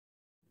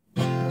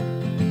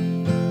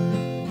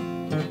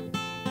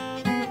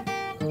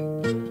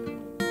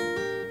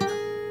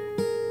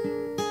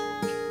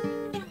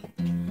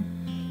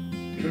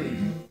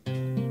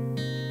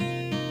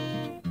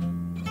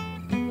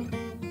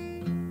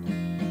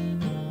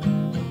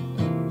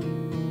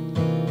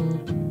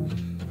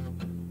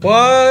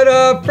What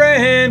a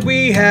friend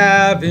we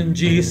have in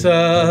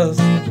Jesus.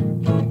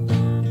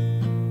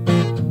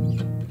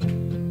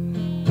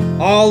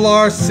 All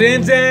our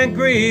sins and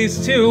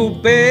griefs to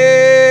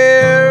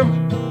bear.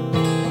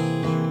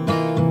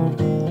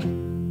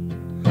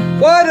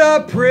 What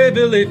a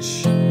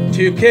privilege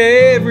to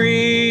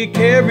carry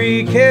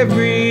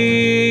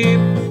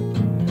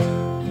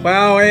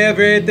wow,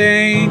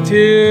 everything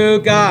to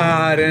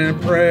God in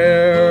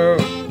prayer.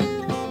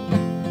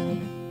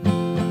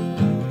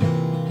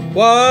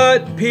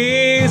 What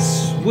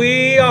peace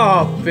we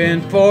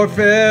often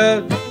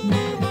forfeit.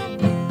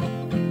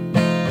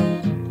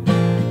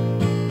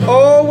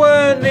 Oh,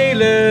 what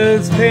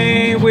needless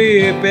pain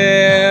we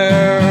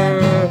bear.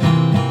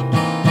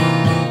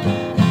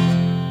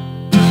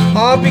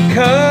 All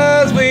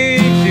because we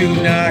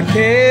do not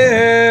carry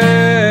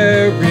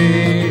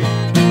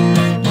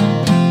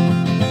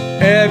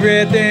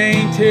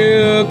everything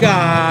to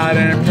God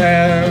in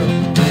prayer.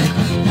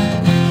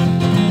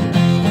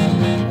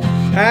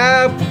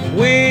 Have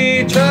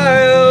we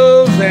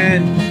trials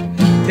and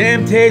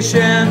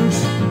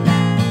temptations?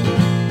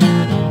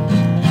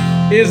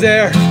 Is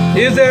there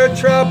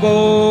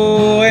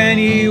trouble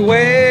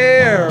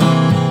anywhere?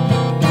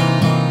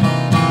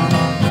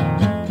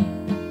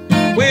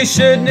 We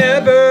should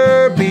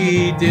never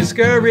be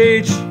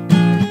discouraged,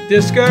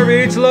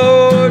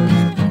 Lord.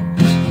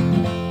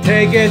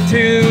 Take it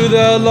to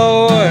the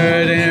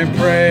Lord in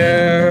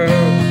prayer.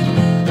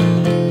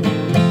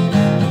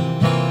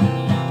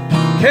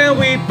 Can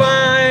we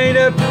find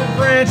a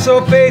friend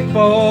so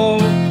faithful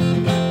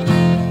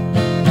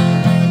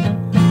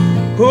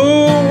who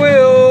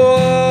will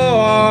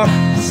our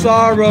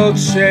sorrow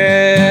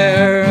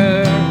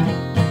share?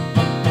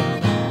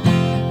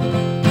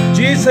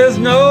 Jesus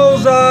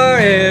knows our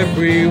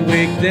every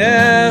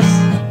weakness.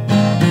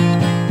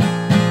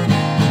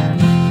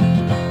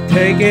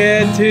 Take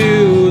it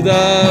to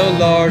the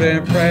Lord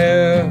in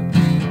prayer.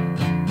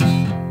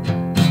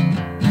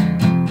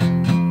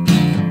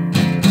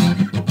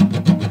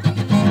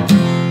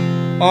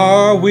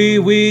 Are we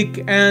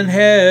weak and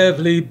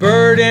heavily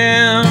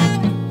burdened,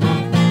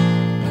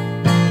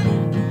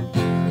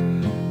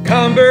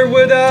 cumbered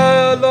with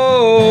a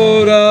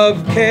load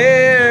of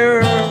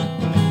care?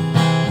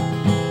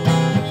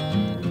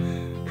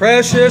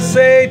 Precious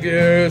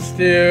Savior,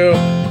 still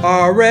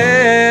our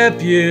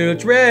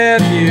refuge.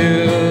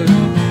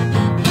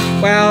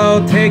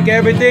 Well, take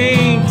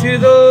everything to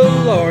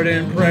the Lord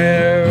in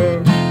prayer.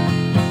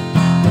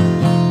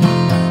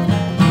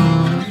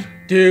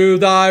 Do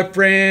thy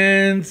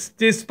friends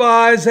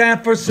despise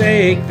and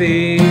forsake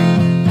thee?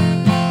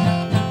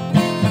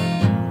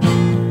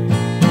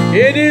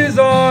 In his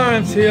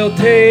arms he'll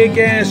take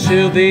and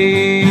shield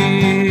thee.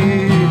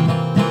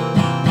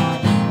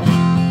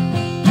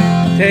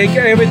 Take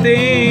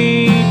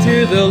everything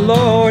to the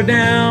Lord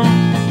now.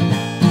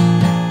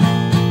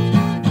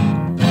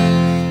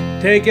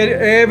 Take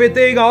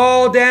everything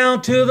all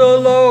down to the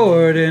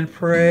Lord in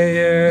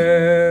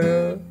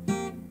prayer.